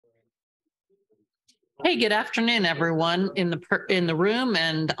Hey, good afternoon, everyone in the room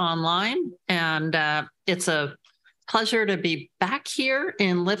and online. And it's a pleasure to be back here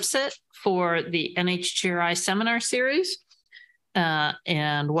in Lipset for the NHGRI seminar series,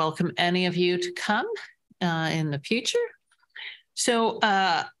 and welcome any of you to come in the future. So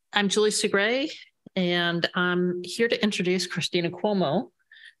I'm Julie Segre, and I'm here to introduce Christina Cuomo.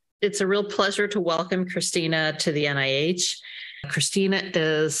 It's a real pleasure to welcome Christina to the NIH. Christina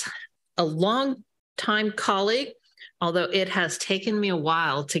is a long-time colleague, although it has taken me a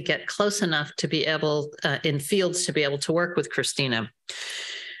while to get close enough to be able, in fields, to be able to work with Christina.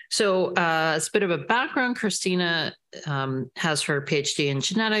 So as a bit of a background, Christina has her Ph.D. in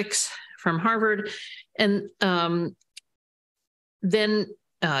genetics from Harvard, and then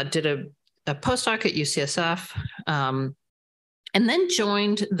did a postdoc at UCSF, and then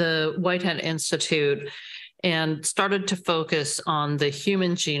joined the Whitehead Institute and started to focus on the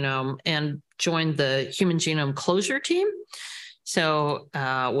human genome and joined the human genome closure team. So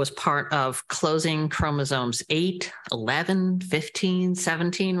was part of closing chromosomes 8, 11, 15,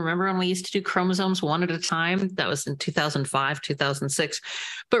 17. Remember when we used to do chromosomes one at a time? That was in 2005, 2006.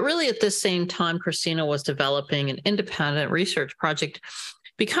 But really at this same time, Christina was developing an independent research project,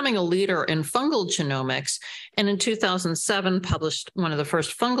 becoming a leader in fungal genomics, and in 2007 published one of the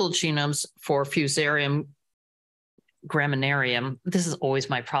first fungal genomes for Fusarium graminarium. This is always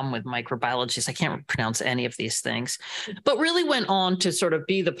my problem with microbiology. I can't pronounce any of these things, but really went on to sort of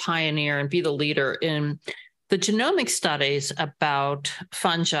be the pioneer and be the leader in the genomic studies about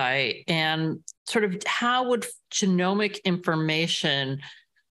fungi and sort of how would genomic information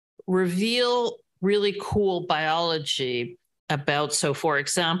reveal really cool biology about. So for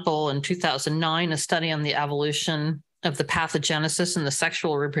example, in 2009, a study on the evolution of the pathogenesis and the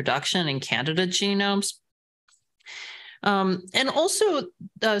sexual reproduction in Candida genomes. And also,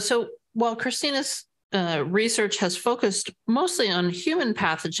 so while Christina's research has focused mostly on human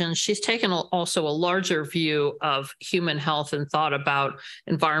pathogens, she's taken also a larger view of human health and thought about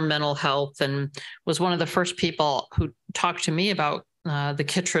environmental health, and was one of the first people who talked to me about the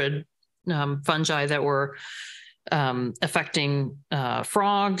chytrid fungi that were affecting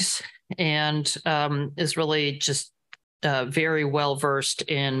frogs, and is really just very well versed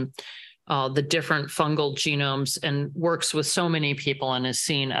in the different fungal genomes and works with so many people and is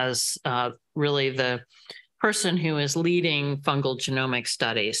seen as really the person who is leading fungal genomic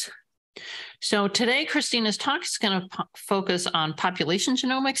studies. So today, Christina's talk is going to focus on population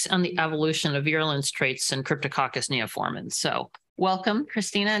genomics and the evolution of virulence traits in Cryptococcus neoformans. So welcome,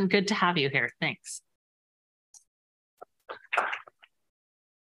 Christina, and good to have you here. Thanks.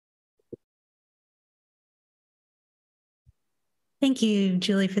 Thank you,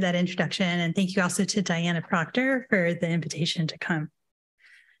 Julie, for that introduction. And thank you also to Diana Proctor for the invitation to come.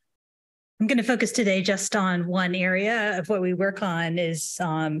 I'm going to focus today just on one area of what we work on, is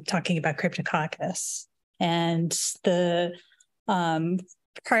talking about Cryptococcus. And the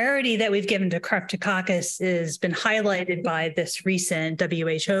priority that we've given to Cryptococcus has been highlighted by this recent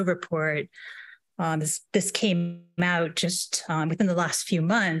WHO report. This came out just within the last few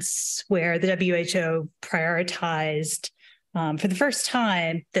months, where the WHO prioritized for the first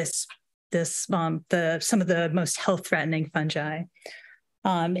time some of the most health-threatening fungi,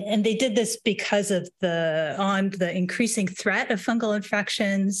 and they did this because of the increasing threat of fungal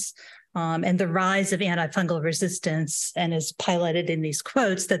infections and the rise of antifungal resistance, and is highlighted in these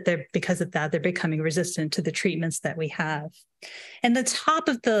quotes that because of that they're becoming resistant to the treatments that we have. And the top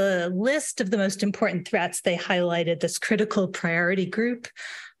of the list of the most important threats, they highlighted this critical priority group.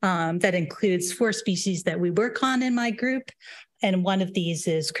 That includes 4 species that we work on in my group, and one of these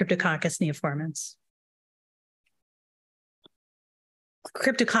is Cryptococcus neoformans.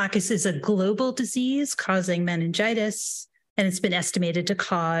 Cryptococcus is a global disease causing meningitis, and it's been estimated to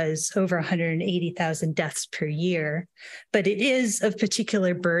cause over 180,000 deaths per year. But it is of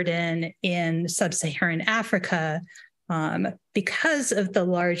particular burden in sub-Saharan Africa because of the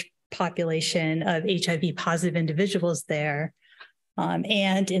large population of HIV-positive individuals there.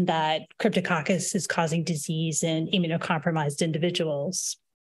 And in that, Cryptococcus is causing disease in immunocompromised individuals.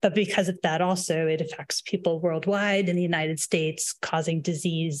 But because of that also, it affects people worldwide. In the United States, causing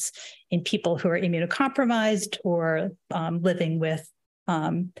disease in people who are immunocompromised or living with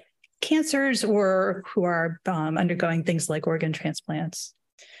cancers, or who are undergoing things like organ transplants.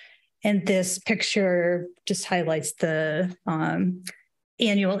 And this picture just highlights the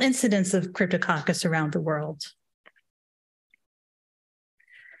annual incidence of Cryptococcus around the world.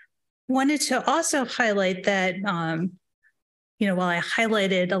 Wanted to also highlight that while I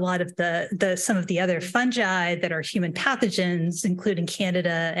highlighted a lot of some of the other fungi that are human pathogens, including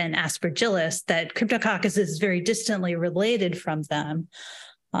Candida and Aspergillus, that Cryptococcus is very distantly related from them.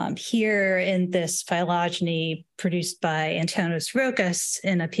 Here in this phylogeny produced by Antonis Rokas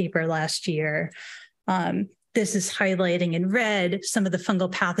in a paper last year, this is highlighting in red some of the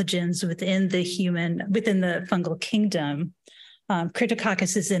fungal pathogens within the fungal kingdom.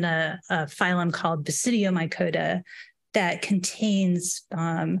 Cryptococcus is in a phylum called Basidiomycota that contains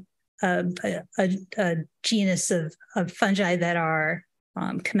a genus of fungi that are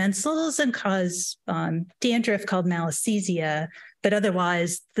commensals and cause dandruff called Malassezia, but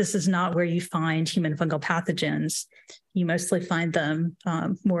otherwise this is not where you find human fungal pathogens. You mostly find them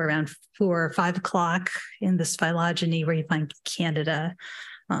more around 4 or 5 o'clock in this phylogeny where you find Candida,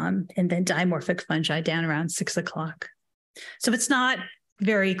 and then dimorphic fungi down around 6 o'clock. So it's not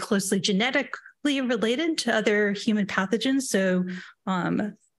very closely genetically related to other human pathogens. So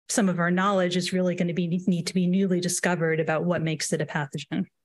some of our knowledge is really going to need to be newly discovered about what makes it a pathogen.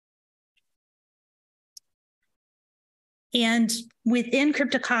 And within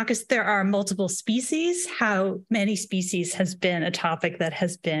Cryptococcus, there are multiple species. How many species has been a topic that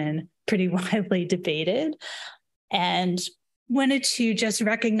has been pretty widely debated. And wanted to just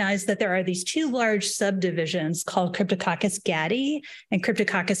recognize that there are these 2 large subdivisions called Cryptococcus gattii and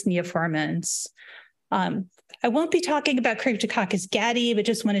Cryptococcus neoformans. I won't be talking about Cryptococcus gattii, but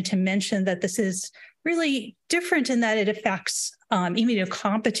just wanted to mention that this is really different in that it affects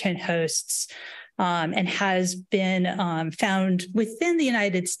immunocompetent hosts and has been found within the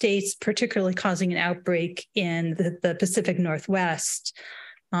United States, particularly causing an outbreak in the Pacific Northwest,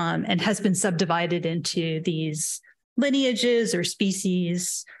 and has been subdivided into these lineages or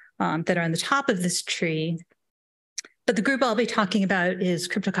species that are on the top of this tree. But the group I'll be talking about is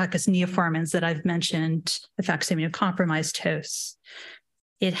Cryptococcus neoformans that I've mentioned affects immunocompromised hosts.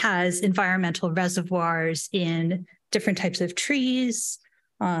 It has environmental reservoirs in different types of trees,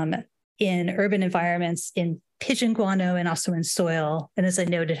 in urban environments, in pigeon guano, and also in soil. And as I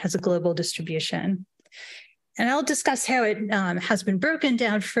noted, has a global distribution. And I'll discuss how it has been broken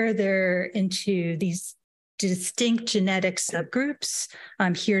down further into these distinct genetic subgroups,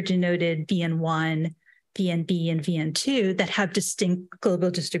 here denoted VN1, VNB, and VN2, that have distinct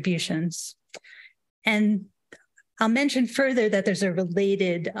global distributions. And I'll mention further that there's a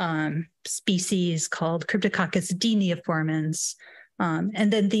related species called Cryptococcus D neoformans,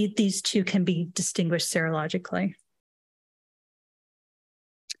 and then these 2 can be distinguished serologically.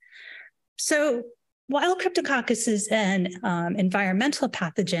 So while Cryptococcus is an environmental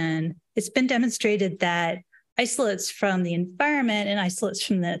pathogen, it's been demonstrated that isolates from the environment and isolates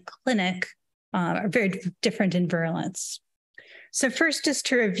from the clinic are very different in virulence. So first, just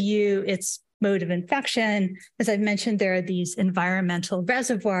to review its mode of infection, as I've mentioned, there are these environmental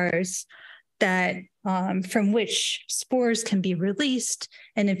reservoirs that from which spores can be released,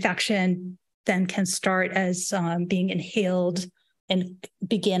 and infection then can start as being inhaled and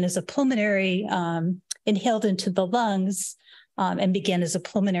begin as a pulmonary, inhaled into the lungs and begin as a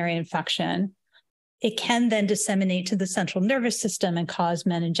pulmonary infection. It can then disseminate to the central nervous system and cause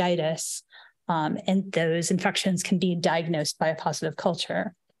meningitis. And those infections can be diagnosed by a positive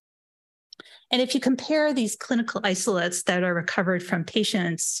culture. And if you compare these clinical isolates that are recovered from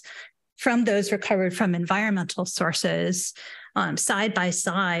patients from those recovered from environmental sources side by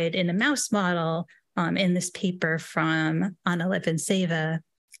side in a mouse model in this paper from Anna Levinseva,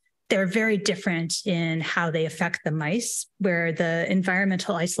 they're very different in how they affect the mice, where the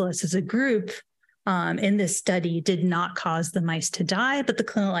environmental isolates as a group in this study did not cause the mice to die, but the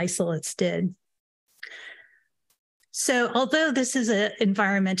clinical isolates did. So although this is an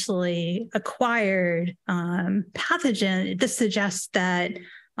environmentally acquired pathogen, this suggests that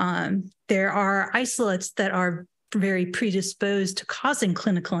there are isolates that are very predisposed to causing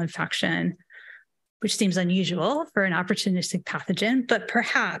clinical infection, which seems unusual for an opportunistic pathogen, but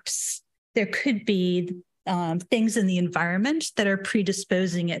perhaps there could be things in the environment that are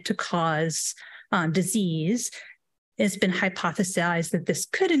predisposing it to cause disease. It's been hypothesized that this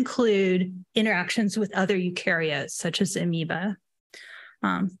could include interactions with other eukaryotes, such as amoeba.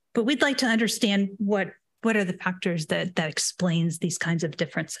 But we'd like to understand what are the factors that explains these kinds of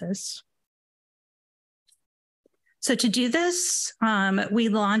differences. So to do this, we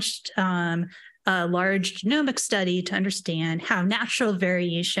launched a large genomic study to understand how natural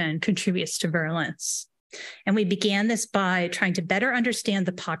variation contributes to virulence. And we began this by trying to better understand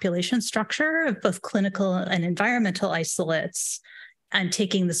the population structure of both clinical and environmental isolates and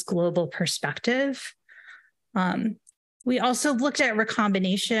taking this global perspective. We also looked at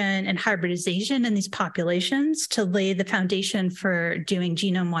recombination and hybridization in these populations to lay the foundation for doing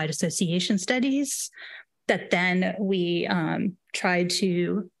genome-wide association studies that then we tried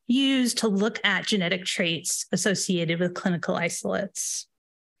to use to look at genetic traits associated with clinical isolates.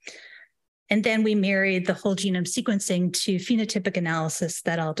 And then we married the whole genome sequencing to phenotypic analysis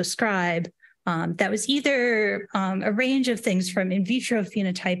that I'll describe. That was either a range of things from in vitro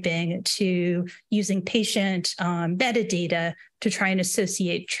phenotyping to using patient metadata to try and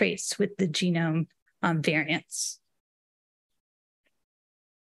associate traits with the genome variants.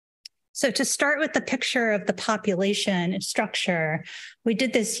 So to start with the picture of the population structure, we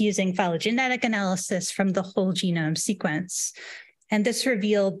did this using phylogenetic analysis from the whole genome sequence. And this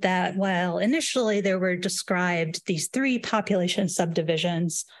revealed that while initially there were described these 3 population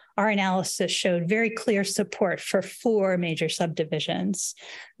subdivisions, our analysis showed very clear support for 4 major subdivisions.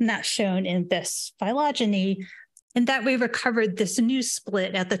 And that's shown in this phylogeny, and that we recovered this new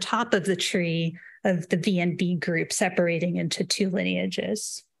split at the top of the tree of the V and B group separating into 2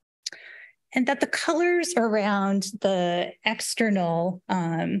 lineages. And that the colors around the external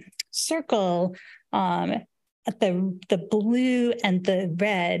circle, the blue and the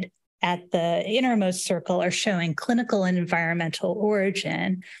red at the innermost circle are showing clinical and environmental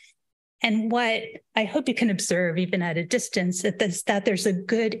origin. And what I hope you can observe, even at a distance, is that there's a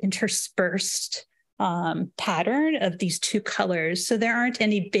good interspersed pattern of these 2 colors. So there aren't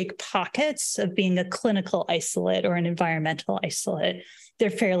any big pockets of being a clinical isolate or an environmental isolate. They're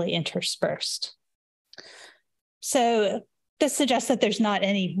fairly interspersed. So this suggests that there's not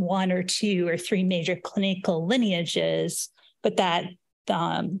any 1 or 2 or 3 major clinical lineages, but that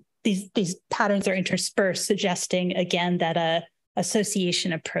these patterns are interspersed, suggesting, again, that a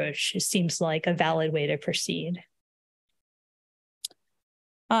association approach seems like a valid way to proceed.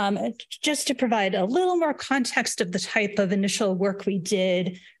 Just to provide a little more context of the type of initial work we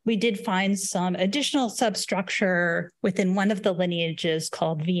did find some additional substructure within one of the lineages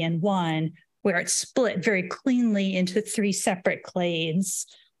called VN1, where it's split very cleanly into 3 separate clades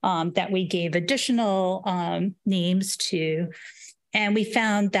that we gave additional names to. And we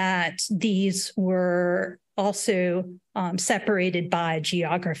found that these were also separated by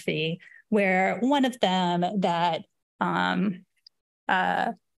geography, where one of them that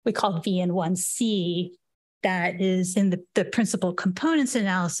we called VN1C, that is in the principal components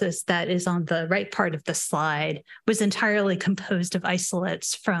analysis that is on the right part of the slide, was entirely composed of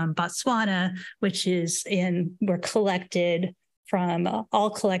isolates from Botswana, which were collected from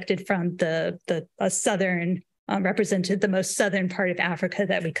the southern, represented the most southern part of Africa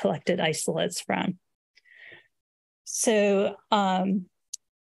that we collected isolates from. So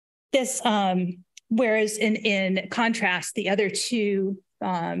whereas in contrast, the other 2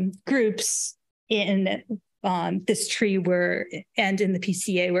 groups in this tree and in the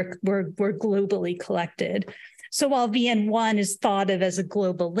PCA were globally collected. So while VN1 is thought of as a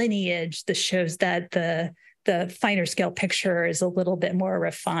global lineage, this shows that the finer scale picture is a little bit more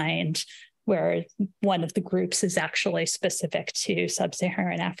refined, where one of the groups is actually specific to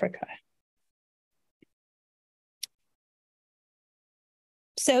sub-Saharan Africa.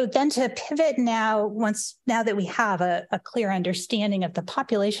 So then to pivot now that we have a clear understanding of the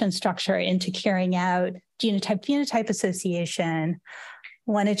population structure into carrying out genotype-phenotype association,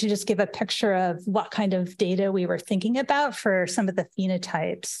 I wanted to just give a picture of what kind of data we were thinking about for some of the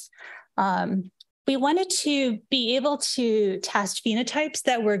phenotypes. We wanted to be able to test phenotypes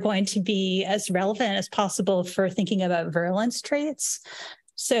that were going to be as relevant as possible for thinking about virulence traits.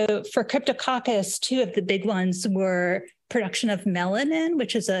 So for Cryptococcus, 2 of the big ones were production of melanin,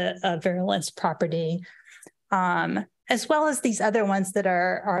 which is a virulence property, as well as these other ones that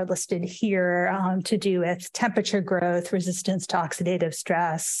are listed here to do with temperature growth, resistance to oxidative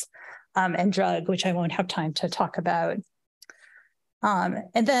stress, and drug, which I won't have time to talk about.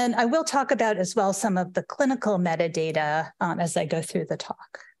 And then I will talk about as well some of the clinical metadata as I go through the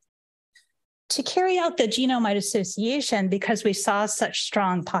talk. To carry out the genome-wide association, because we saw such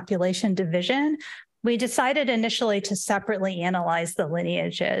strong population division, we decided initially to separately analyze the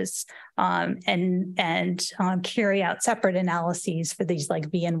lineages and carry out separate analyses for these like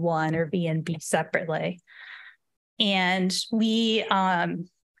VN1 or VNB separately. And we then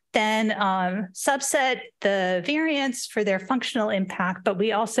subset the variants for their functional impact, but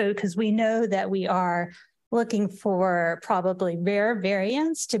we also, because we know that we are looking for probably rare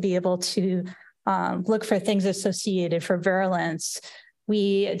variants to be able to look for things associated for virulence,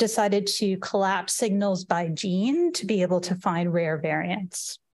 we decided to collapse signals by gene to be able to find rare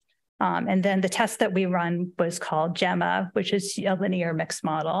variants. And then the test that we run was called GEMMA, which is a linear mixed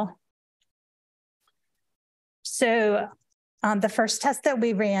model. So the first test that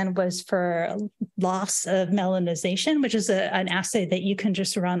we ran was for loss of melanization, which is an assay that you can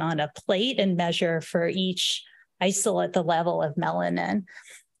just run on a plate and measure for each isolate the level of melanin.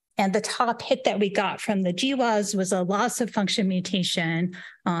 And the top hit that we got from the GWAS was a loss of function mutation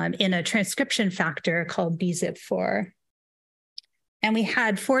in a transcription factor called BZIP4. And we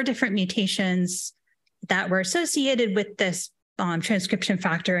had 4 different mutations that were associated with this transcription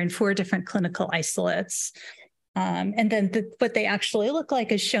factor in 4 different clinical isolates. And then what they actually look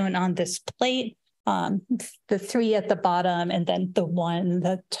like is shown on this plate, the 3 at the bottom, and then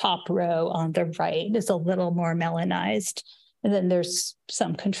the top row on the right is a little more melanized. And then there's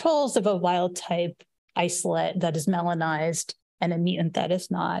some controls of a wild type isolate that is melanized and a mutant that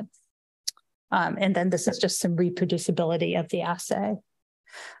is not. And then this is just some reproducibility of the assay.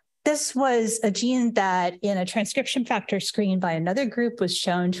 This was a gene that in a transcription factor screen by another group was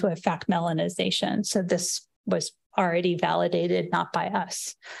shown to affect melanization. So this was already validated, not by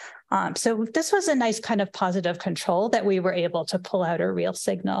us. So this was a nice kind of positive control that we were able to pull out a real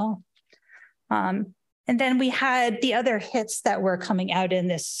signal. And then we had the other hits that were coming out in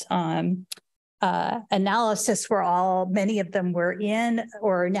this analysis many of them were in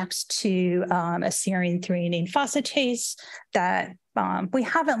or next to a serine threonine phosphatase that we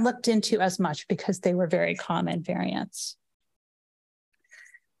haven't looked into as much because they were very common variants.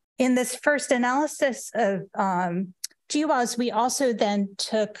 In this first analysis of GWAS, we also then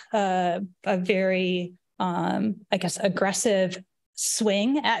took a very, aggressive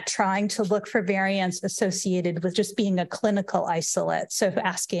swing at trying to look for variants associated with just being a clinical isolate. So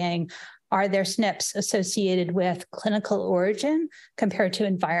asking, are there SNPs associated with clinical origin compared to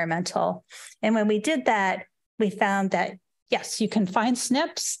environmental? And when we did that, we found that, yes, you can find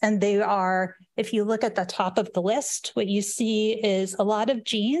SNPs, and they are, if you look at the top of the list, what you see is a lot of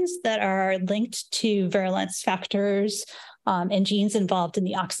genes that are linked to virulence factors and genes involved in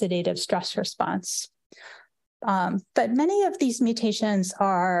the oxidative stress response. But many of these mutations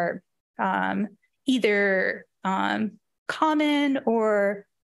are either common or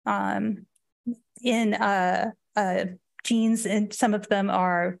in genes, and some of them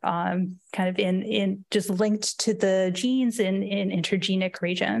are kind of in just linked to the genes in intergenic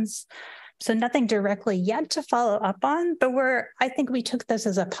regions. So nothing directly yet to follow up on, but I think we took this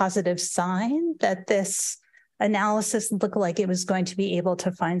as a positive sign that this analysis looked like it was going to be able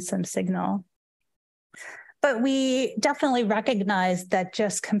to find some signal. But we definitely recognize that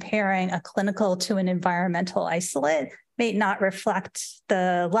just comparing a clinical to an environmental isolate may not reflect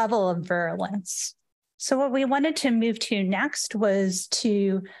the level of virulence. So what we wanted to move to next was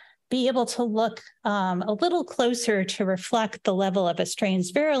to be able to look a little closer to reflect the level of a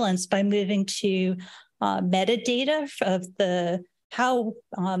strain's virulence by moving to metadata of how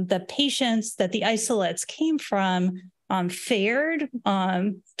the patients that the isolates came from fared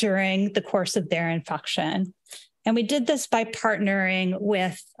during the course of their infection. And we did this by partnering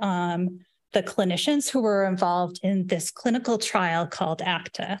with the clinicians who were involved in this clinical trial called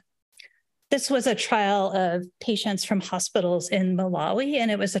ACTA. This was a trial of patients from hospitals in Malawi, and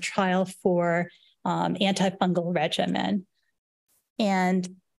it was a trial for antifungal regimen. And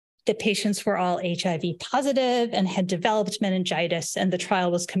the patients were all HIV positive and had developed meningitis, and the trial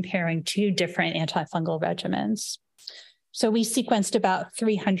was comparing 2 different antifungal regimens. So we sequenced about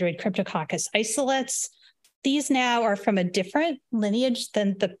 300 Cryptococcus isolates. These now are from a different lineage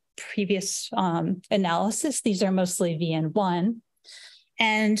than the previous analysis. These are mostly VN1.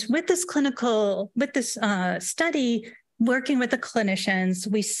 And with this study, working with the clinicians,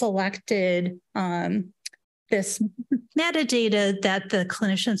 we selected this metadata that the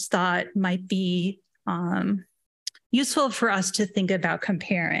clinicians thought might be useful for us to think about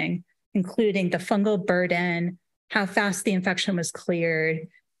comparing, including the fungal burden, how fast the infection was cleared,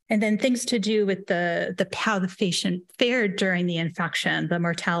 and then things to do with how the patient fared during the infection, the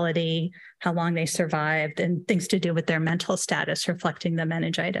mortality, how long they survived, and things to do with their mental status reflecting the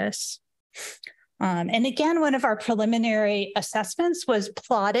meningitis. And again, one of our preliminary assessments was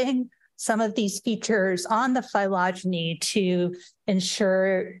plotting some of these features on the phylogeny to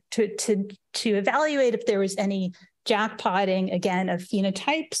ensure, to evaluate if there was any jackpotting, again, of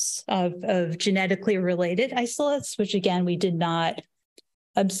phenotypes of genetically related isolates, which again, we did not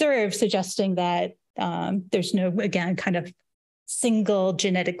observe, suggesting that there's no, again, kind of single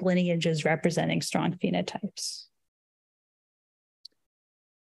genetic lineages representing strong phenotypes.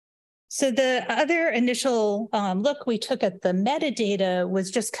 So the other initial look we took at the metadata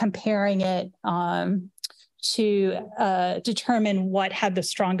was just comparing it to determine what had the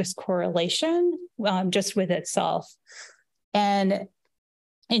strongest correlation just with itself. And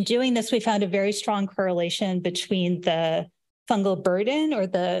In doing this, we found a very strong correlation between the fungal burden, or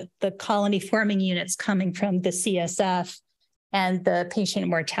the colony forming units coming from the CSF, and the patient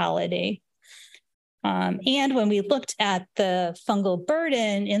mortality. And when we looked at the fungal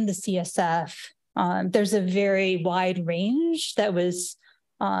burden in the CSF, there's a very wide range that was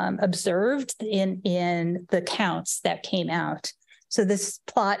observed in the counts that came out. So this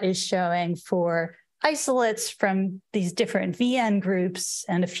plot is showing for isolates from these different VN groups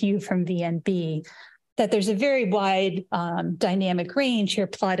and a few from VNB, that there's a very wide dynamic range here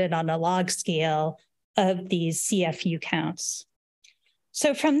plotted on a log scale of these CFU counts.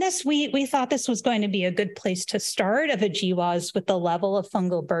 So from this, we thought this was going to be a good place to start of a GWAS with the level of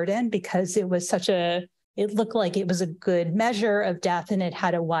fungal burden, because it was it looked like it was a good measure of death and it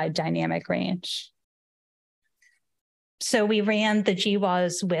had a wide dynamic range. So we ran the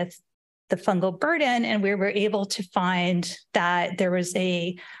GWAS with the fungal burden, and we were able to find that there was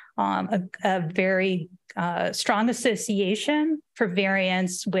a very strong association for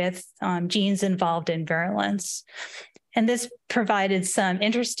variants with genes involved in virulence. And this provided some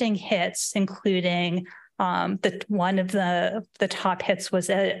interesting hits, including one of the top hits was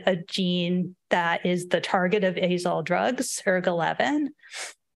a gene that is the target of azole drugs, ERG11.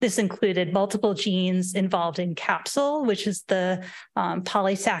 This included multiple genes involved in capsule, which is the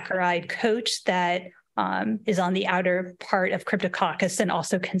polysaccharide coat that is on the outer part of Cryptococcus and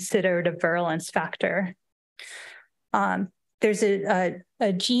also considered a virulence factor. There's a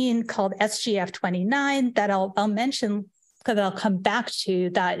gene called SGF29 that I'll mention, because I'll come back to,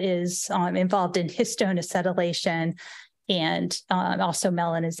 that is involved in histone acetylation and also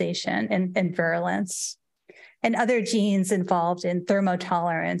melanization and virulence, and other genes involved in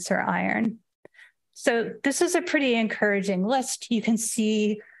thermotolerance or iron. So this is a pretty encouraging list. You can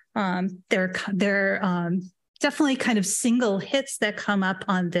see there are definitely kind of single hits that come up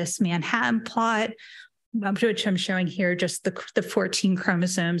on this Manhattan plot, which I'm showing here, just the 14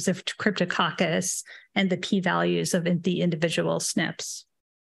 chromosomes of Cryptococcus and the p-values of the individual SNPs.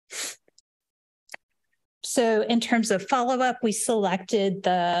 So in terms of follow-up, we selected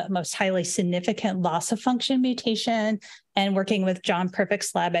the most highly significant loss of function mutation, and working with John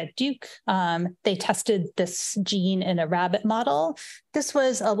Perpick's lab at Duke, they tested this gene in a rabbit model. This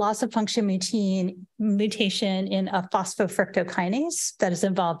was a loss of function mutation in a phosphofructokinase that is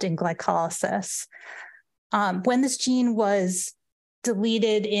involved in glycolysis. When this gene was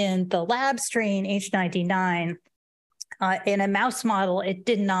deleted in the lab strain H99, in a mouse model, it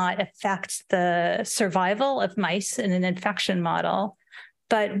did not affect the survival of mice in an infection model.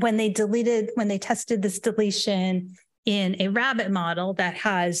 But when they tested this deletion in a rabbit model that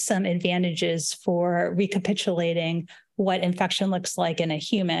has some advantages for recapitulating what infection looks like in a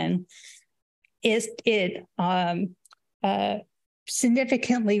human, it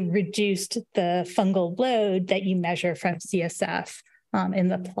significantly reduced the fungal load that you measure from CSF in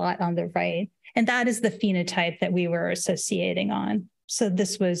the plot on the right. And that is the phenotype that we were associating on. So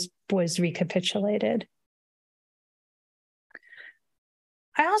this was recapitulated.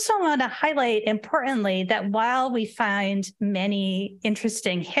 I also want to highlight, importantly, that while we find many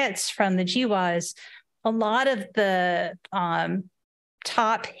interesting hits from the GWAS, a lot of the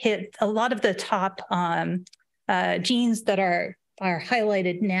top genes that are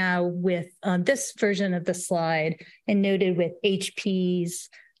highlighted now with this version of the slide and noted with HPs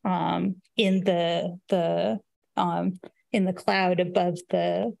in the cloud above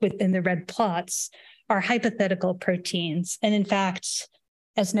within the red plots are hypothetical proteins. And in fact,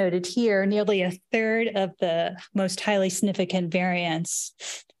 as noted here, nearly a third of the most highly significant variants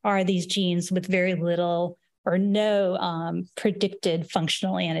are these genes with very little or no predicted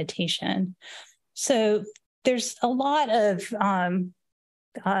functional annotation. So there's a lot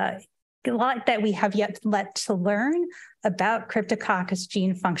that we have yet to learn about Cryptococcus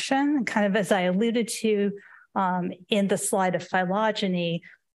gene function. Kind of as I alluded to in the slide of phylogeny,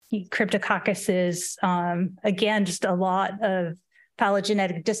 Cryptococcus is, again, just a lot of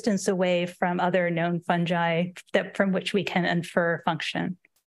phylogenetic distance away from other known fungi from which we can infer function.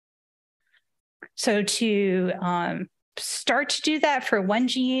 So to start to do that for one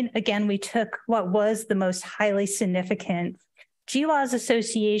gene, again, we took what was the most highly significant GWAS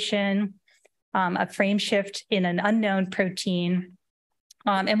association, a frame shift in an unknown protein.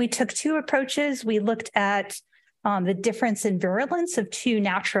 And we took two approaches. We looked at the difference in virulence of two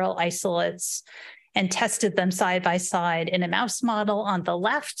natural isolates and tested them side by side in a mouse model on the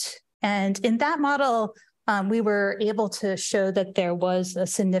left. And in that model, we were able to show that there was a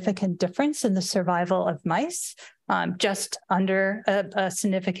significant difference in the survival of mice, just under a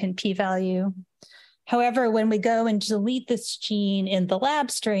significant p-value. However, when we go and delete this gene in the lab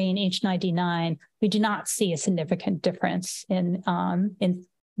strain H99, we do not see a significant difference in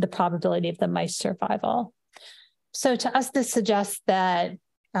the probability of the mice survival. So to us, this suggests that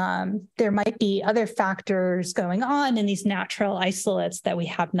there might be other factors going on in these natural isolates that we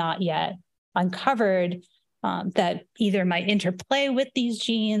have not yet uncovered that either might interplay with these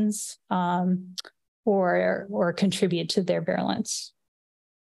genes or contribute to their virulence.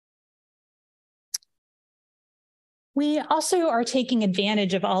 We also are taking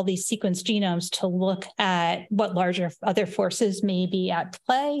advantage of all these sequenced genomes to look at what larger other forces may be at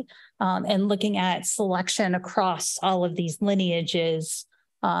play and looking at selection across all of these lineages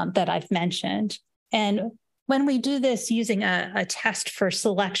that I've mentioned. And when we do this using a test for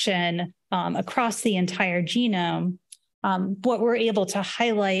selection across the entire genome, what we're able to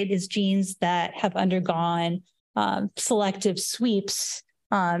highlight is genes that have undergone selective sweeps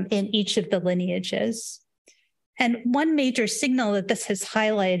in each of the lineages. And one major signal that this has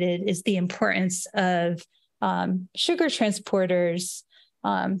highlighted is the importance of sugar transporters,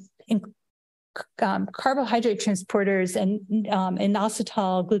 carbohydrate transporters, and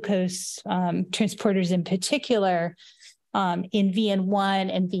inositol glucose transporters in particular in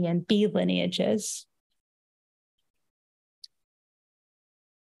VN1 and VNB lineages.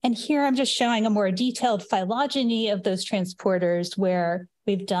 And here I'm just showing a more detailed phylogeny of those transporters where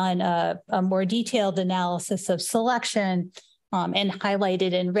we've done a more detailed analysis of selection and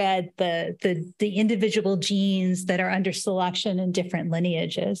highlighted in red the individual genes that are under selection in different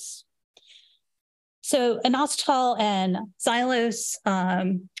lineages. So inositol and xylose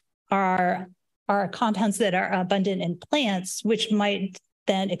are compounds that are abundant in plants, which might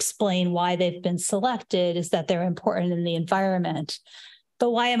then explain why they've been selected, is that they're important in the environment.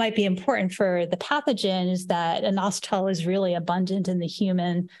 But why it might be important for the pathogen is that inositol is really abundant in the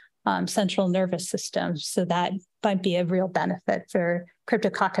human central nervous system. So that might be a real benefit for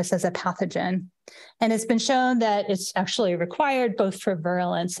Cryptococcus as a pathogen. And it's been shown that it's actually required both for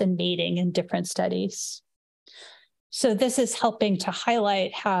virulence and mating in different studies. So this is helping to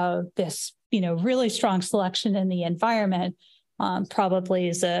highlight how this, really strong selection in the environment probably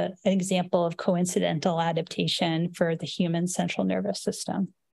is an example of coincidental adaptation for the human central nervous system.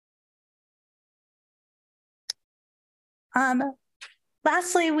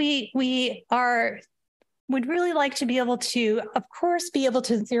 Lastly, we would really like to be able to, of course, be able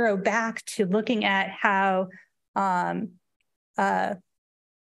to zero back to looking at how an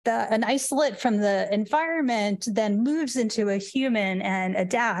isolate from the environment then moves into a human and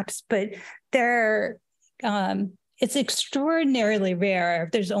adapts, but it's extraordinarily rare.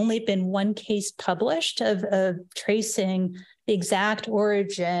 There's only been one case published of tracing the exact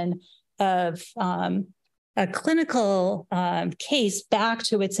origin of a clinical case back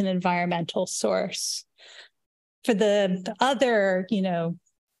to its an environmental source. For the other,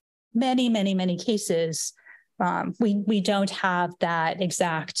 many cases, we don't have that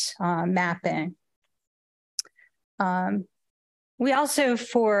exact mapping. We also,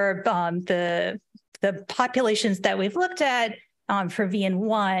 for the populations that we've looked at for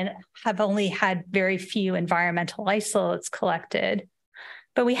VN1 have only had very few environmental isolates collected.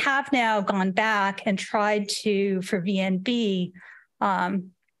 But we have now gone back and tried to, for VNB,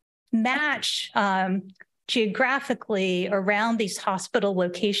 match geographically around these hospital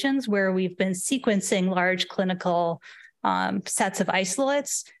locations where we've been sequencing large clinical sets of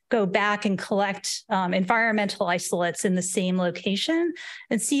isolates, go back and collect environmental isolates in the same location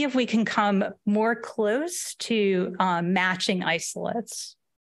and see if we can come more close to matching isolates.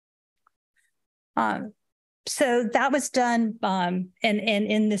 So that was done, and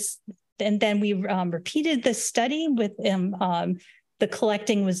then we repeated this study with the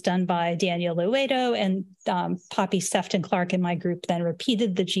collecting was done by Daniel Loedo, and Poppy Sefton Clark in my group then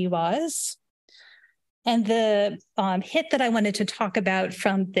repeated the GWAS. And the hit that I wanted to talk about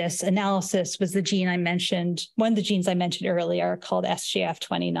from this analysis was the gene I mentioned, one of the genes I mentioned earlier called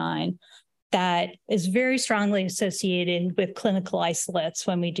SJF29, that is very strongly associated with clinical isolates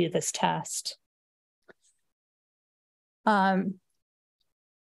when we do this test.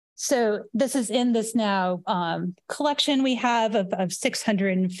 So this is in this now collection we have of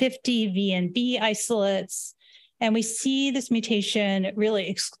 650 VNB isolates, and we see this mutation really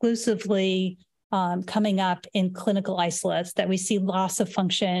exclusively coming up in clinical isolates, that we see loss of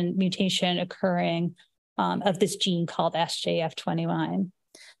function mutation occurring of this gene called SJF29.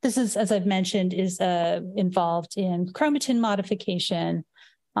 This is, as I've mentioned, is involved in chromatin modification,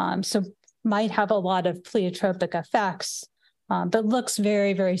 so might have a lot of pleiotropic effects, but looks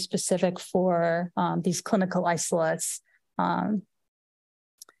very, very specific for these clinical isolates.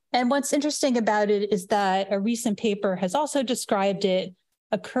 And what's interesting about it is that a recent paper has also described it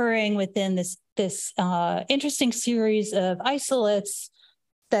occurring within this interesting series of isolates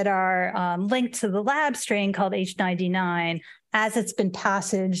that are linked to the lab strain called H99 as it's been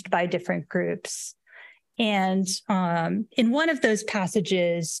passaged by different groups. And in one of those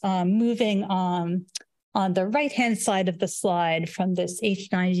passages, moving on the right-hand side of the slide from this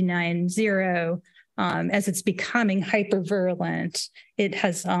H99.0, as it's becoming hypervirulent, it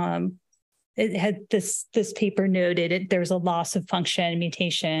had this paper noted there's a loss of function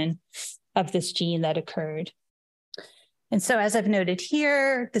mutation of this gene that occurred. And so, as I've noted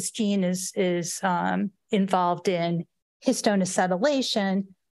here, this gene is involved in histone acetylation,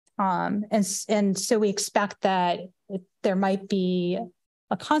 and so we expect that there might be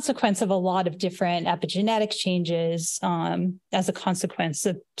a consequence of a lot of different epigenetic changes as a consequence.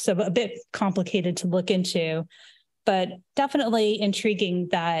 So a bit complicated to look into, but definitely intriguing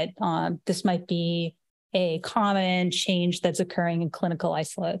that this might be a common change that's occurring in clinical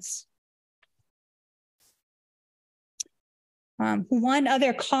isolates. One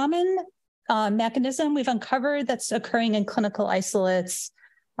other common mechanism we've uncovered that's occurring in clinical isolates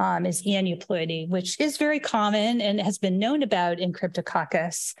is aneuploidy, which is very common and has been known about in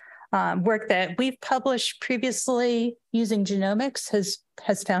Cryptococcus. Work that we've published previously using genomics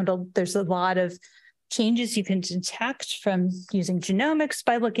has found there's a lot of changes you can detect from using genomics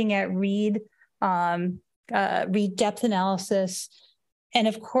by looking at read depth analysis. And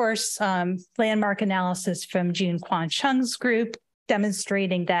of course, landmark analysis from Jun-Kwan Chung's group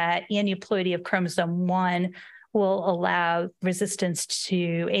demonstrating that aneuploidy of chromosome 1 will allow resistance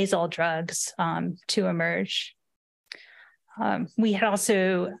to azole drugs to emerge. We had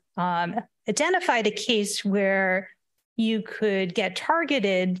also identified a case where you could get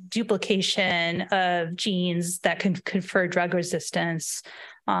targeted duplication of genes that can confer drug resistance.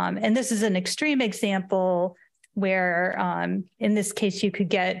 And this is an extreme example where in this case, you could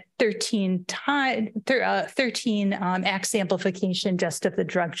get 13 X amplification just of the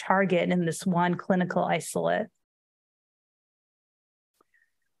drug target in this one clinical isolate.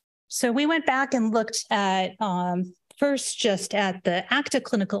 So we went back and looked at first just at the active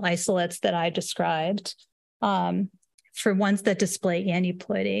clinical isolates that I described for ones that display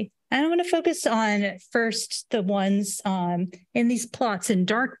aneuploidy. And I want to focus on first the ones in these plots in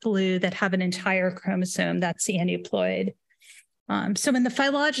dark blue that have an entire chromosome that's aneuploid. So in the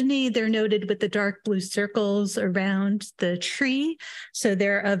phylogeny, they're noted with the dark blue circles around the tree. So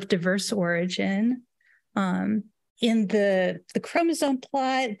they're of diverse origin. In the chromosome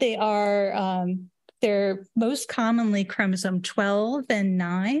plot, they're most commonly chromosome 12 and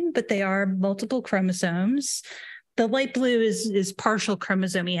 9, but they are multiple chromosomes. The light blue is partial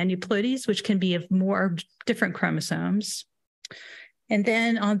chromosome aneuploidies, which can be of more different chromosomes. And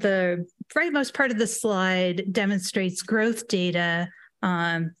then on the rightmost part of the slide demonstrates growth data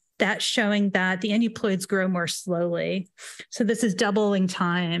that's showing that the aneuploids grow more slowly. So this is doubling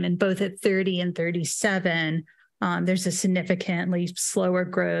time, and both at 30 and 37, there's a significantly slower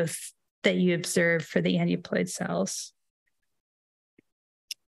growth that you observe for the aneuploid cells.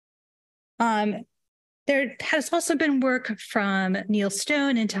 There has also been work from Neil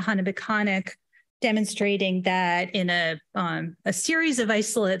Stone and Tahana Bekanek demonstrating that in a series of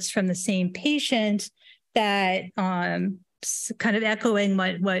isolates from the same patient that kind of echoing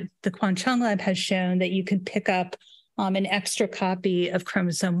what the Kwan Chung lab has shown, that you can pick up an extra copy of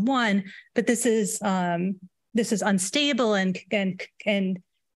chromosome 1, but this is unstable and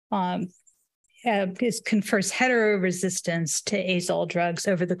confers heteroresistance to azole drugs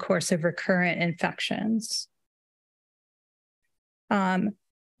over the course of recurrent infections.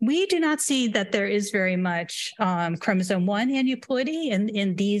 We do not see that there is very much chromosome 1 aneuploidy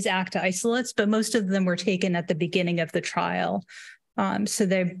in these ACTA isolates, but most of them were taken at the beginning of the trial. So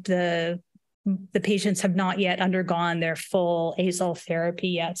the patients have not yet undergone their full azole therapy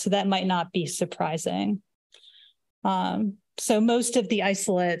yet, so that might not be surprising. So most of the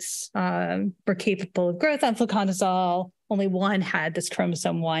isolates were capable of growth on fluconazole. Only one had this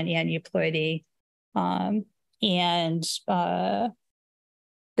chromosome 1 aneuploidy. And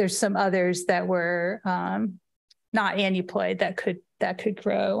there's some others that were not aneuploid that could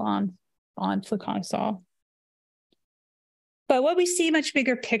grow on fluconazole. But what we see much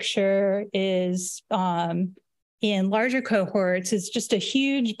bigger picture is in larger cohorts is just a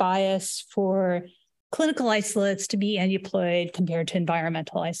huge bias for clinical isolates to be aneuploid compared to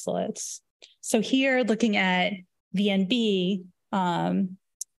environmental isolates. So here, looking at VNB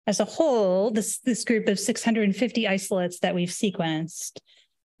as a whole, this group of 650 isolates that we've sequenced,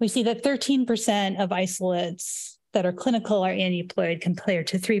 we see that 13% of isolates that are clinical are aneuploid compared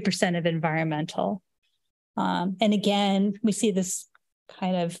to 3% of environmental. And again, we see this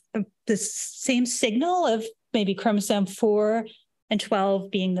kind of this same signal of maybe chromosome 4 and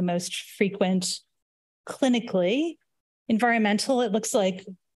 12 being the most frequent clinically. Environmental, it looks like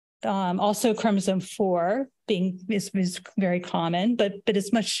also chromosome 4 is very common, but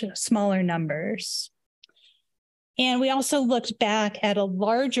it's much smaller numbers. And we also looked back at a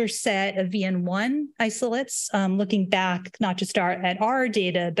larger set of VN1 isolates, looking back not just at our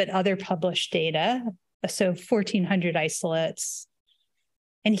data, but other published data. So 1,400 isolates.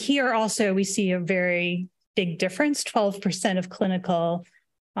 And here also we see a very big difference, 12% of clinical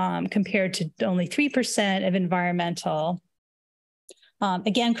compared to only 3% of environmental.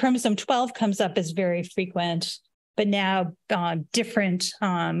 Again, chromosome 12 comes up as very frequent, but now different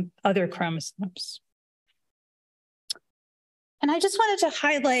other chromosomes. And I just wanted to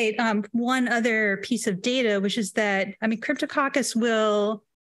highlight one other piece of data, which is that, Cryptococcus will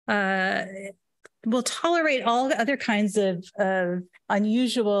tolerate all other kinds of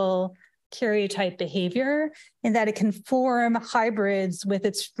unusual karyotype behavior, in that it can form hybrids with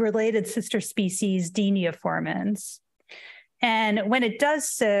its related sister species, D. neoformans. And when it does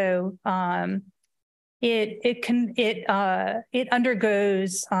so, it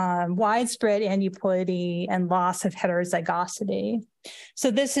undergoes widespread aneuploidy and loss of heterozygosity.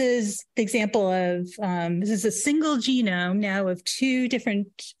 So this is the example of, this is a single genome now of two different,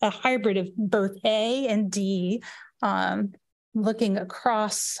 a hybrid of both A and D, looking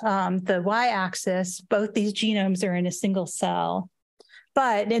across the y-axis. Both these genomes are in a single cell.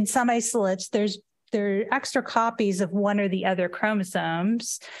 But in some isolates, there are extra copies of one or the other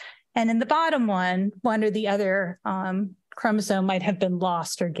chromosomes. And in the bottom one or the other chromosome might have been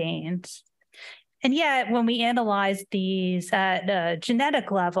lost or gained. And yet, when we analyze these at a genetic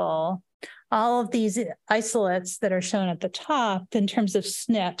level, all of these isolates that are shown at the top in terms of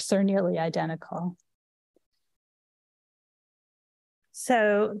SNPs are nearly identical.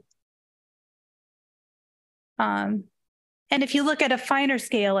 So, and if you look at a finer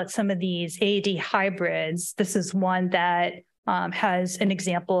scale at some of these AD hybrids, this is one that has an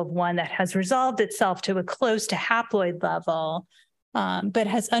example of one that has resolved itself to a close to haploid level, but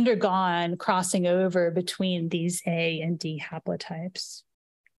has undergone crossing over between these A and D haplotypes.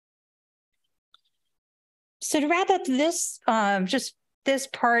 So to wrap up this, just this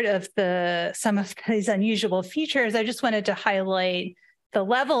part of some of these unusual features, I just wanted to highlight the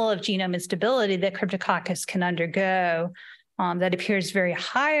level of genome instability that Cryptococcus can undergo that appears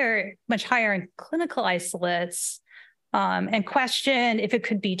much higher in clinical isolates, and question if it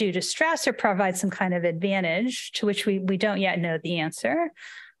could be due to stress or provide some kind of advantage, to which we don't yet know the answer.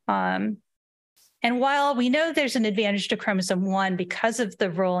 And while we know there's an advantage to chromosome 1 because of the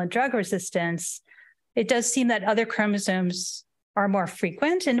role in drug resistance, it does seem that other chromosomes are more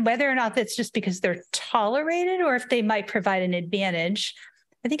frequent, and whether or not that's just because they're tolerated or if they might provide an advantage,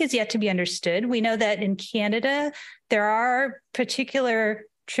 I think is yet to be understood. We know that in Canada, there are particular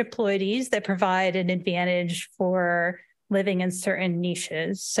triploides that provide an advantage for living in certain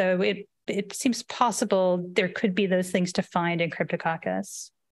niches. So it seems possible there could be those things to find in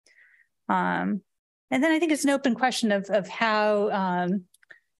Cryptococcus. And then I think it's an open question of how,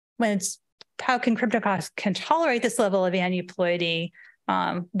 how can Cryptococcus tolerate this level of aneuploidy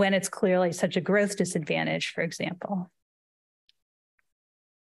when it's clearly such a growth disadvantage, for example.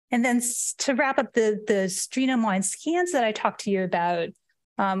 And then to wrap up the genome-wide scans that I talked to you about,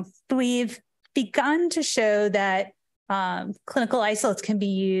 we've begun to show that clinical isolates can be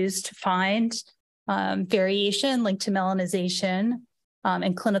used to find variation linked to melanization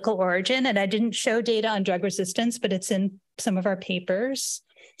and clinical origin. And I didn't show data on drug resistance, but it's in some of our papers.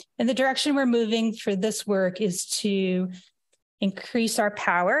 And the direction we're moving for this work is to increase our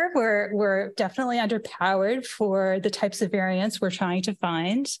power. We're definitely underpowered for the types of variants we're trying to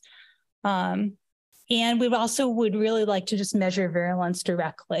find. And we also would really like to just measure virulence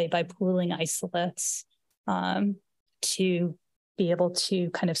directly by pooling isolates to be able to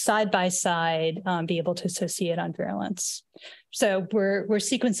kind of side by side be able to associate on virulence. So we're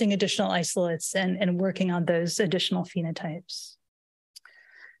sequencing additional isolates and working on those additional phenotypes.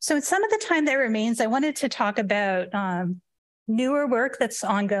 So in some of the time that remains, I wanted to talk about newer work that's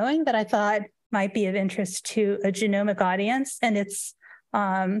ongoing that I thought might be of interest to a genomic audience. And it's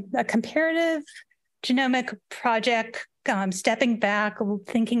a comparative genomic project, stepping back,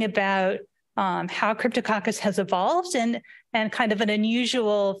 thinking about how Cryptococcus has evolved and kind of an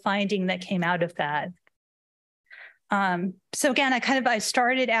unusual finding that came out of that. So again, I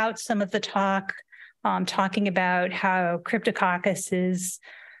started out some of the talk talking about how Cryptococcus is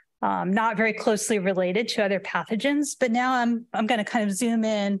not very closely related to other pathogens. But now I'm going to kind of zoom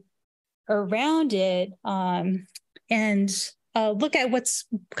in around it and look at what's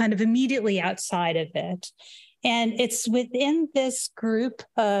kind of immediately outside of it. And it's within this group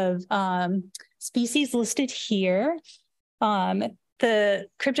of species listed here. The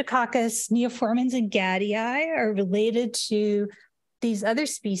Cryptococcus, neoformans, and gadii are related to these other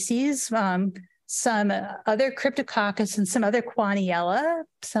species, some other Cryptococcus and some other Quaniella.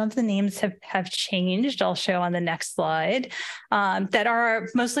 Some of the names have changed, I'll show on the next slide, that are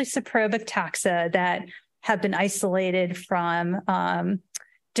mostly saprobic taxa that have been isolated from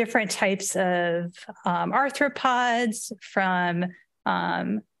different types of arthropods, from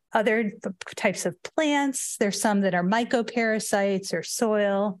other types of plants. There's some that are mycoparasites or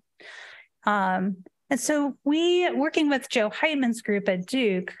soil. And so we, working with Joe Heitman's group at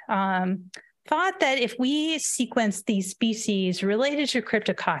Duke, thought that if we sequence these species related to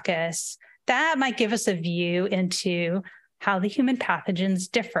Cryptococcus, that might give us a view into how the human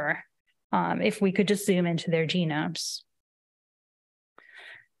pathogens differ if we could just zoom into their genomes.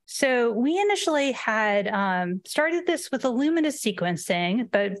 So we initially had started this with Illumina sequencing,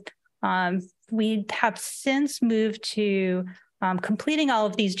 but we have since moved to completing all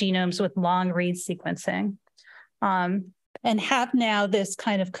of these genomes with long-read sequencing, and have now this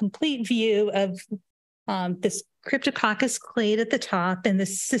kind of complete view of this Cryptococcus clade at the top and the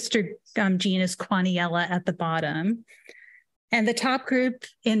sister genus Quaniella at the bottom. And the top group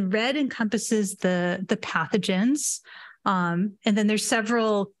in red encompasses the pathogens. And then there's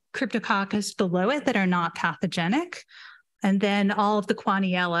several Cryptococcus below it that are not pathogenic. And then all of the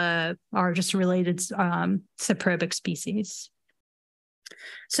Quaniella are just related saprobic species.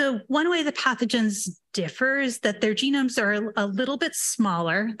 So one way the pathogens differ is that their genomes are a little bit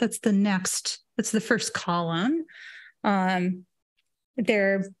smaller. That's the first column.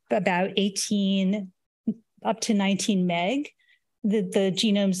 They're about 18 up to 19 meg. The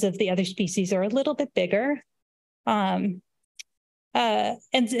genomes of the other species are a little bit bigger. And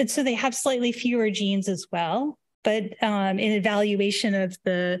so they have slightly fewer genes as well. But in evaluation of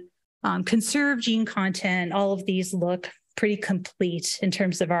the conserved gene content, all of these look pretty complete in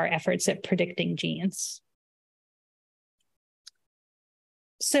terms of our efforts at predicting genes.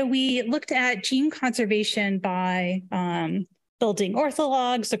 So we looked at gene conservation by building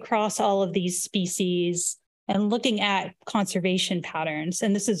orthologs across all of these species and looking at conservation patterns.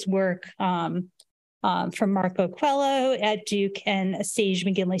 And this is work from Marco Coelho at Duke and Sage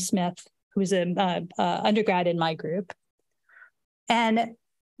McGinley-Smith, who's an undergrad in my group. And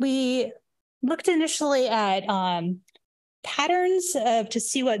we looked initially at patterns to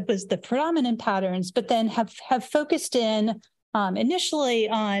see what was the predominant patterns, but then have focused in initially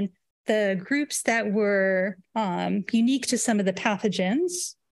on the groups that were unique to some of the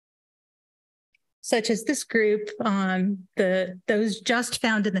pathogens, such as this group, those just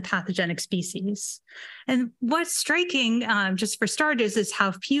found in the pathogenic species. And what's striking, just for starters, is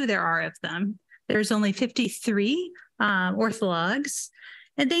how few there are of them. There's only 53 orthologs,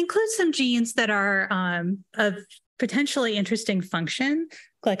 and they include some genes that are of potentially interesting function,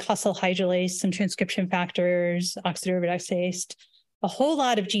 glycosyl hydrolase, some transcription factors, oxidoreductase, a whole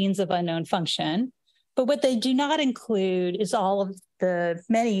lot of genes of unknown function. But what they do not include is all of the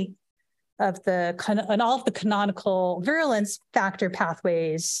canonical virulence factor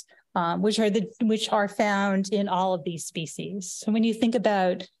pathways, which are found in all of these species. So when you think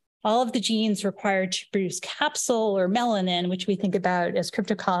about all of the genes required to produce capsule or melanin, which we think about as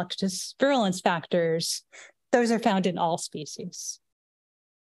Cryptococcus virulence factors, those are found in all species.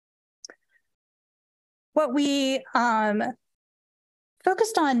 What we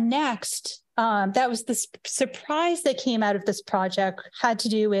focused on next, that was the surprise that came out of this project, had to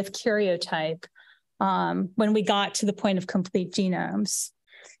do with karyotype when we got to the point of complete genomes.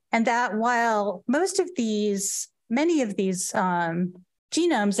 And that while many of these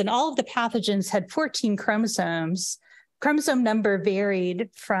genomes and all of the pathogens had 14 chromosomes, chromosome number varied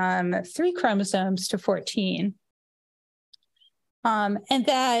from 3 chromosomes to 14. And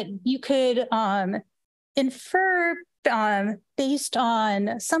that you could infer based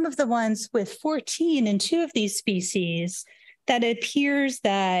on some of the ones with 14 in 2 of these species, that it appears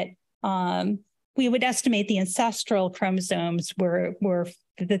that we would estimate the ancestral chromosomes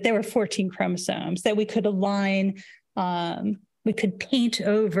that there were 14 chromosomes, that we could align, we could paint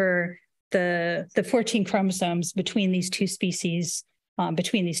over the 14 chromosomes between these 2 species,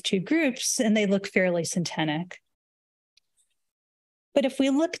 between these 2 groups, and they look fairly syntenic. But if we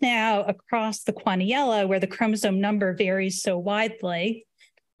look now across the Quaniella, where the chromosome number varies so widely,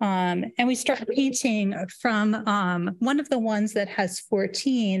 And we start painting from one of the ones that has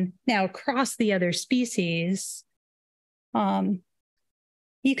 14 now across the other species.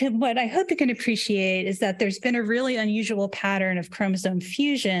 What I hope you can appreciate is that there's been a really unusual pattern of chromosome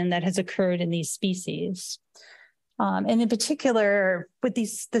fusion that has occurred in these species. And in particular, with the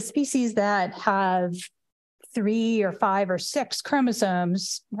species that have 3 or 5 or 6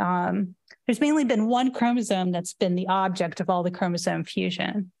 chromosomes, there's mainly been one chromosome that's been the object of all the chromosome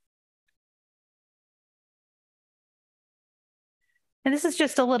fusion. And this is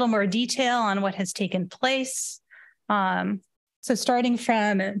just a little more detail on what has taken place. So starting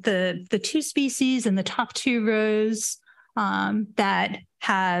from the 2 species in the top 2 rows that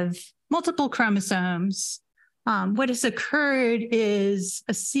have multiple chromosomes, what has occurred is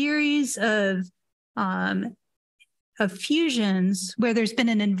a series of fusions where there's been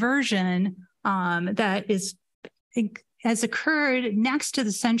an inversion that has occurred next to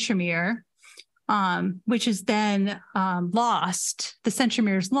the centromere, which is then lost. The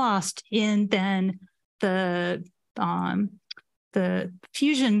centromere is lost in then the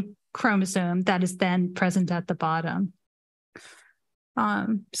fusion chromosome that is then present at the bottom.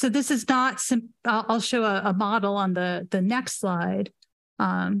 So this is not, I'll show a model on the next slide.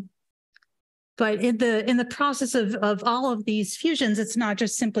 But in the process of all of these fusions, it's not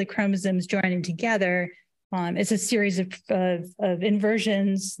just simply chromosomes joining together. It's a series of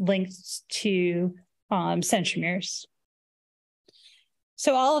inversions linked to centromeres.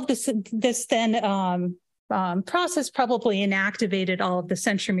 So all of this then process probably inactivated all of the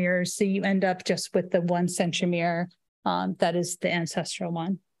centromeres, so you end up just with the one centromere that is the ancestral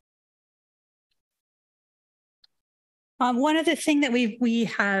one. One other thing that we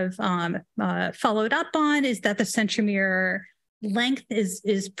have followed up on is that the centromere length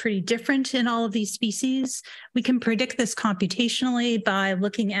is pretty different in all of these species. We can predict this computationally by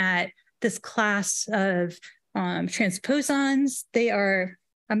looking at this class of transposons.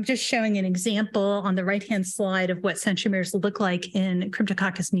 I'm just showing an example on the right-hand slide of what centromeres look like in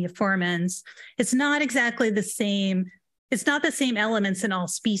Cryptococcus neoformans. It's not exactly the same. It's not the same elements in all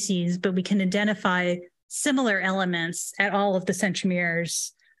species, but we can identify similar elements at all of the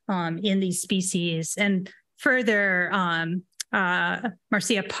centromeres in these species. And further,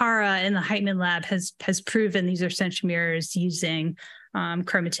 Marcia Parra in the Heitman lab has proven these are centromeres using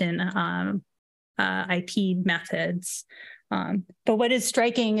chromatin IP methods. But what is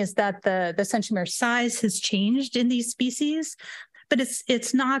striking is that the centromere size has changed in these species, but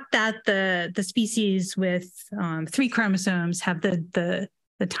it's not that the species with 3 chromosomes have the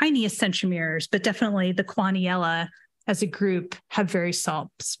tiniest centromeres, but definitely the Quaniella as a group have very small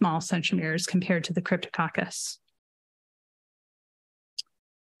centromeres compared to the Cryptococcus.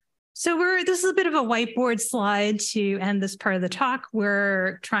 So this is a bit of a whiteboard slide to end this part of the talk.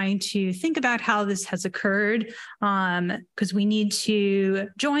 We're trying to think about how this has occurred because we need to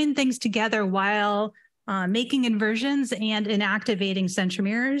join things together while making inversions and inactivating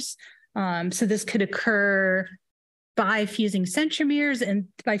centromeres. So this could occur by fusing centromeres and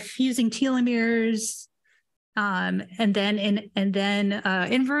by fusing telomeres, and then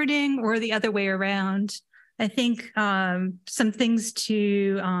inverting, or the other way around. I think some things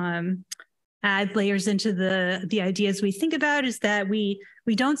to add layers into the ideas we think about is that we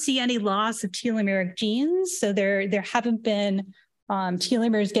don't see any loss of telomeric genes. So there haven't been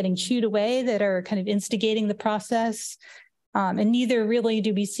telomeres getting chewed away that are kind of instigating the process. And neither really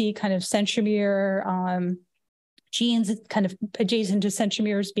do we see kind of centromere genes kind of adjacent to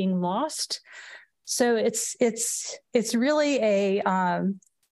centromeres being lost. So it's really a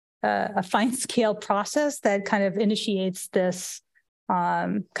fine scale process that kind of initiates this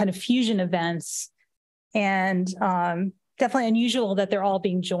kind of fusion events, and definitely unusual that they're all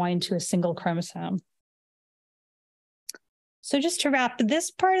being joined to a single chromosome. So just to wrap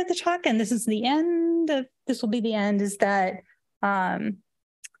this part of the talk, and this will be the end, is that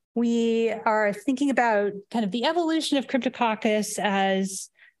we are thinking about kind of the evolution of Cryptococcus as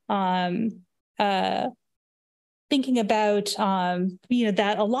thinking about,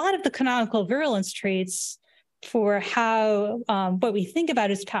 that a lot of the canonical virulence traits for how what we think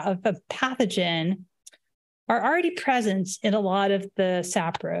about as a pathogen are already present in a lot of the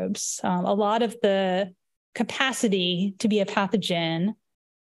saprobes. A lot of the capacity to be a pathogen,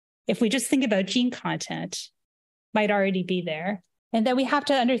 if we just think about gene content, might already be there. And that we have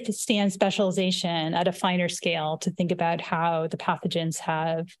to understand specialization at a finer scale to think about how the pathogens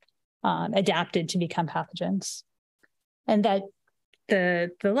have adapted to become pathogens. And that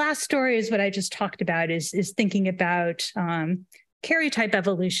the last story is what I just talked about, is thinking about karyotype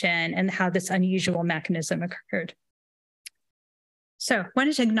evolution and how this unusual mechanism occurred. So I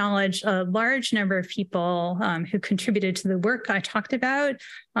wanted to acknowledge a large number of people who contributed to the work I talked about.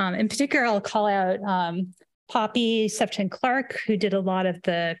 In particular, I'll call out Poppy Septon-Clark, who did a lot of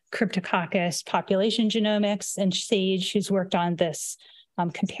the Cryptococcus population genomics, and Sage, who's worked on this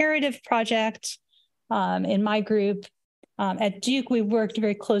comparative project in my group. At Duke, we worked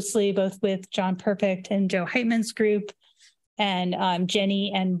very closely both with John Perfect and Joe Heitman's group, and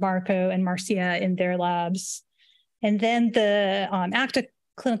Jenny and Marco and Marcia in their labs. And then the ACTA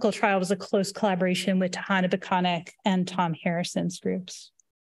clinical trial was a close collaboration with Tahana Baconic and Tom Harrison's groups.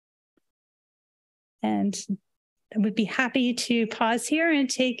 And I would be happy to pause here and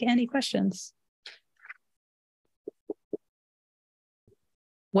take any questions.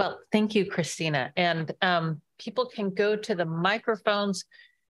 Well, thank you, Christina. And people can go to the microphones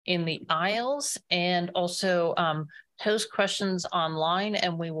in the aisles and also pose questions online,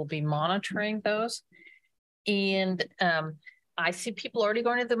 and we will be monitoring those. And I see people already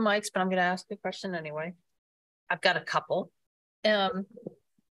going to the mics, but I'm going to ask a question anyway. I've got a couple. So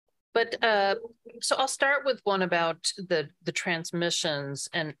I'll start with one about the transmissions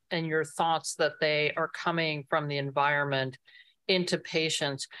and your thoughts that they are coming from the environment into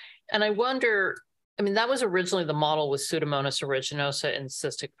patients. And I wonder, I mean, that was originally the model with Pseudomonas aeruginosa and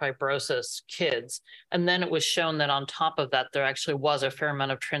cystic fibrosis kids. And then it was shown that on top of that, there actually was a fair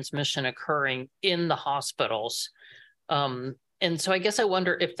amount of transmission occurring in the hospitals. And so I guess I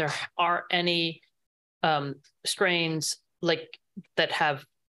wonder if there are any strains like that have,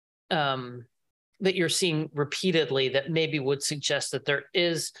 that you're seeing repeatedly that maybe would suggest that there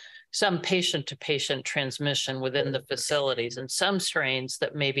is some patient-to-patient transmission within the facilities, and some strains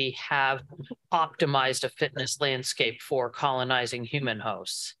that maybe have optimized a fitness landscape for colonizing human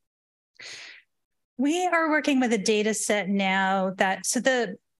hosts. We are working with a data set now that, so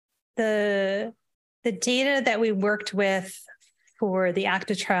the data that we worked with for the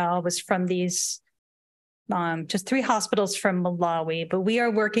ACTA trial was from these just 3 hospitals from Malawi, but we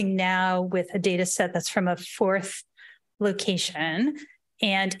are working now with a data set that's from a 4th location.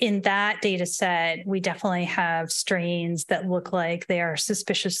 And in that data set, we definitely have strains that look like they are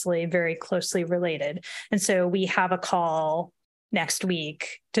suspiciously very closely related. And so we have a call next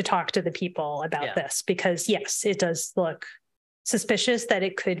week to talk to the people about this, because yes, it does look suspicious that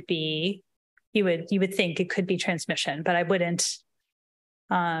it could be, you would think it could be transmission, but I wouldn't,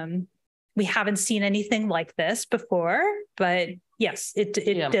 we haven't seen anything like this before, but yes, it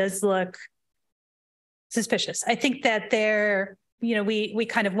does look suspicious. I think that we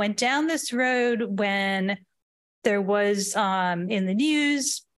kind of went down this road when there was in the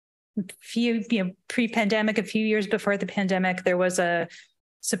news pre-pandemic, a few years before the pandemic, there was a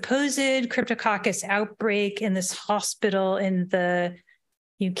supposed Cryptococcus outbreak in this hospital in the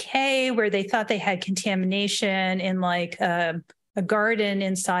UK where they thought they had contamination in like a garden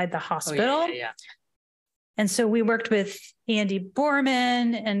inside the hospital. And so we worked with Andy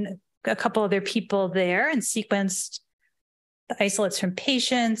Borman and a couple other people there and sequenced the isolates from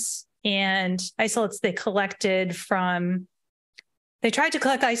patients and isolates they collected from, they tried to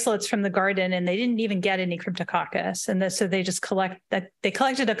collect isolates from the garden and they didn't even get any Cryptococcus. And so they just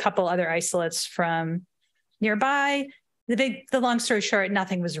collected a couple other isolates from nearby. The long story short,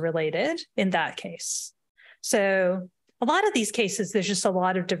 nothing was related in that case. So a lot of these cases, there's just a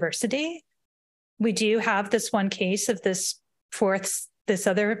lot of diversity. We do have this one case of this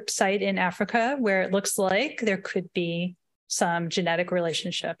other site in Africa where it looks like there could be some genetic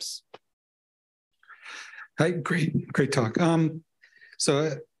relationships. Hi, great talk.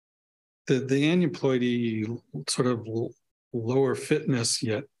 So the aneuploidy sort of lower fitness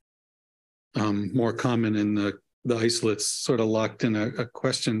yet more common in the isolates sort of locked in a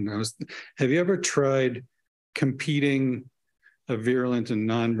question. Have you ever tried competing a virulent and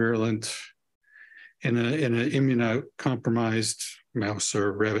non-virulent in an immunocompromised mouse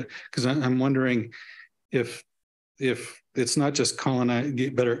or rabbit? Because I'm wondering if it's not just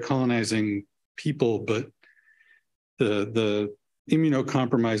get better at colonizing people, but the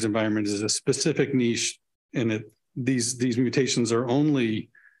immunocompromised environment is a specific niche, and these mutations are only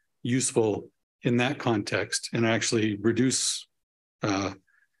useful in that context and actually reduce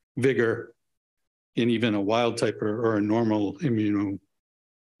vigor in even a wild type or a normal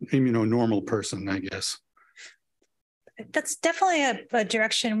immunonormal person, I guess. That's definitely a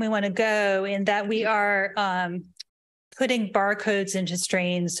direction we want to go, in that we are putting barcodes into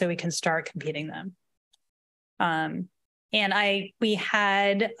strains so we can start competing them. And we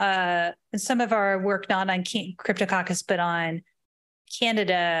had in some of our work, not on Cryptococcus, but on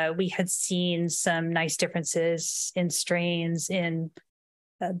Candida, we had seen some nice differences in strains in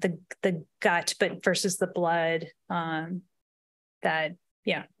the gut, but versus the blood. that,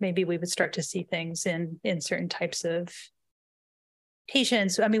 yeah, maybe we would start to see things in certain types of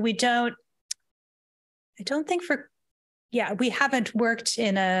patients. I mean, I don't think we haven't worked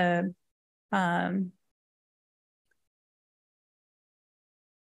in a,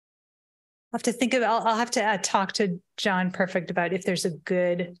 I'll have to think of. I'll have to talk to John Perfect about if there's a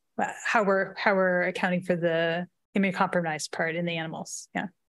good how we're accounting for the immunocompromised part in the animals. Yeah,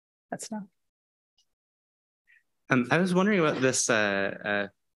 that's not. I was wondering about this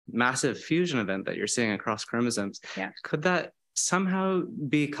massive fusion event that you're seeing across chromosomes. Yeah, could that somehow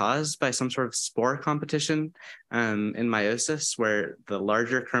be caused by some sort of spore competition in meiosis, where the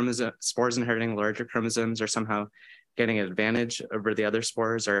larger spores inheriting larger chromosomes are somehow getting an advantage over the other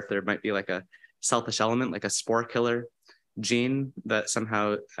spores, or if there might be like a selfish element, like a spore killer gene that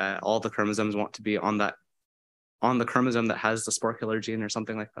somehow all the chromosomes want to be on the chromosome that has the spore killer gene or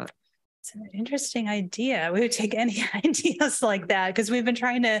something like that. It's an interesting idea. We would take any ideas like that, because we've been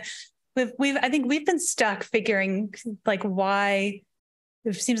trying to, I think we've been stuck figuring like why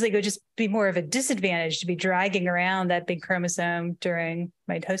it seems like it would just be more of a disadvantage to be dragging around that big chromosome during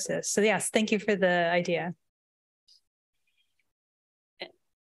mitosis. So yes, thank you for the idea.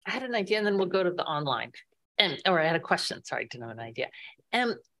 I had an idea, and then we'll go to the online. Or I had a question. Sorry, I didn't have an idea.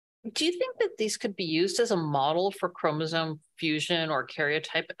 Do you think that these could be used as a model for chromosome fusion or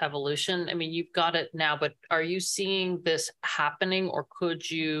karyotype evolution? I mean, you've got it now, but are you seeing this happening, or could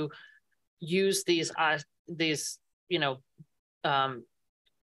you use these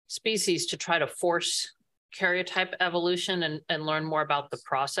species to try to force karyotype evolution and learn more about the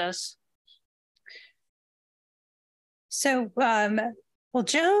process? So, well,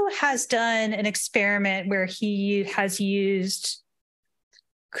 Joe has done an experiment where he has used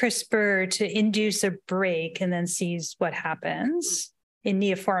CRISPR to induce a break and then sees what happens in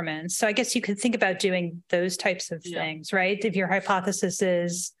neoformans. So I guess you could think about doing those types of things, right? If your hypothesis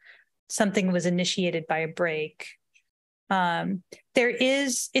is something was initiated by a break.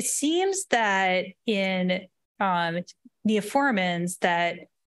 It seems that in neoformans that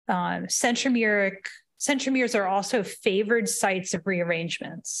centromeres are also favored sites of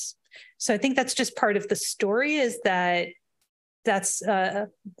rearrangements. So I think that's just part of the story, is that's I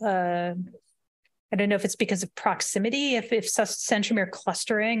don't know if it's because of proximity, if centromere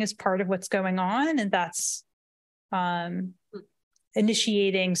clustering is part of what's going on, and that's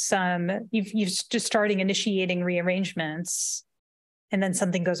initiating you're just starting initiating rearrangements, and then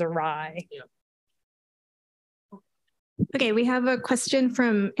something goes awry. Yeah. Okay, we have a question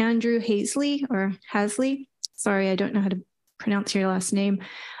from Andrew Hasley. Sorry, I don't know how to pronounce your last name.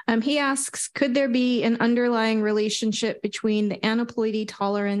 He asks, could there be an underlying relationship between the aneuploidy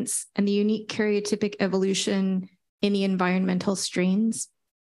tolerance and the unique karyotypic evolution in the environmental strains?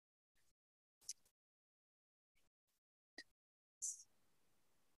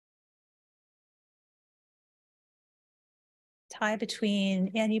 Tie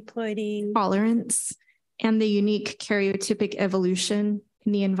between aneuploidy tolerance and the unique karyotypic evolution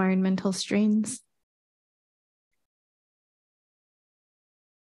in the environmental strains?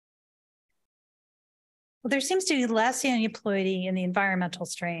 Well, there seems to be less aneuploidy in the environmental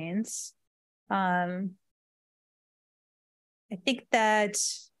strains. I think that,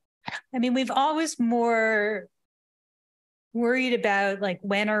 I mean, we've always more worried about like,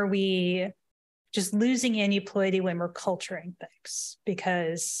 when are we just losing aneuploidy when we're culturing things?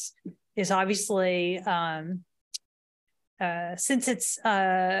 Because it's obviously, since it's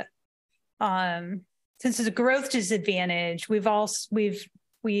a growth disadvantage, we've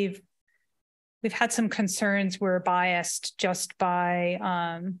had some concerns we're biased just by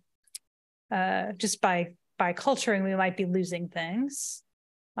culturing, we might be losing things.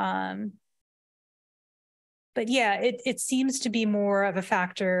 But yeah, it seems to be more of a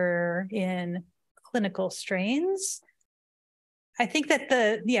factor in clinical strains. I think that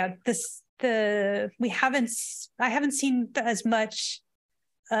I haven't seen as much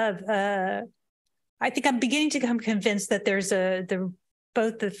of I think I'm beginning to become convinced that there's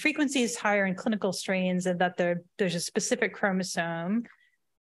both the frequency is higher in clinical strains, and that there's a specific chromosome.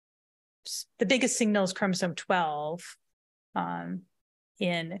 The biggest signal is chromosome 12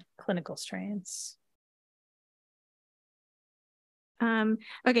 in clinical strains.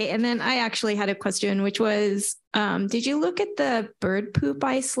 Okay, and then I actually had a question, which was, did you look at the bird poop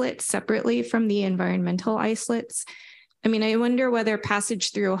isolates separately from the environmental isolates? I mean, I wonder whether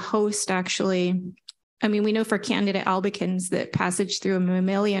passage through a host actually, I mean, we know for Candida albicans that passage through a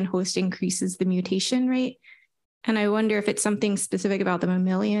mammalian host increases the mutation rate. And I wonder if it's something specific about the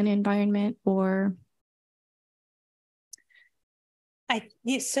mammalian environment, or...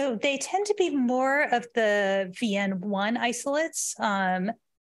 So they tend to be more of the VN1 isolates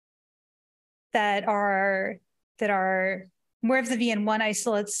that are more of the VN1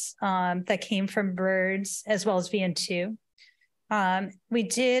 isolates that came from birds, as well as VN2.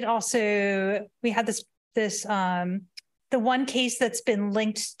 We had this the one case that's been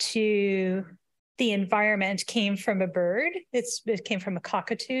linked to the environment came from a bird. It came from a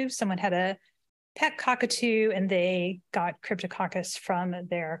cockatoo. Someone had a pet cockatoo and they got Cryptococcus from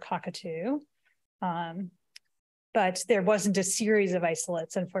their cockatoo. But there wasn't a series of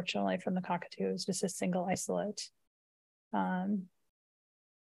isolates, unfortunately, from the cockatoo. It was just a single isolate.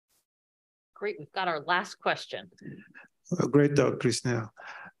 Great, we've got our last question. Great talk, Christina.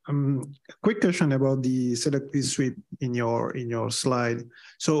 Quick question about the selective sweep in your slide.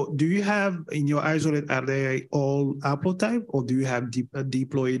 So do you have in your isolate, are they all haplotype or do you have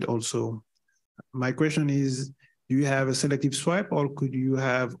diploid also? My question is, do you have a selective swipe or could you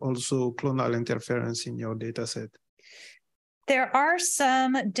have also clonal interference in your data set? There are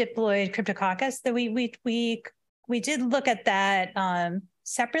some diploid Cryptococcus that we did look at that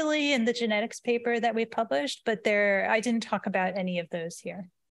separately in the genetics paper that we published, but I didn't talk about any of those here.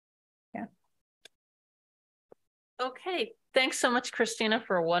 Yeah. Okay. Thanks so much, Christina,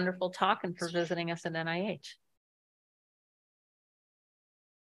 for a wonderful talk and for visiting us at NIH.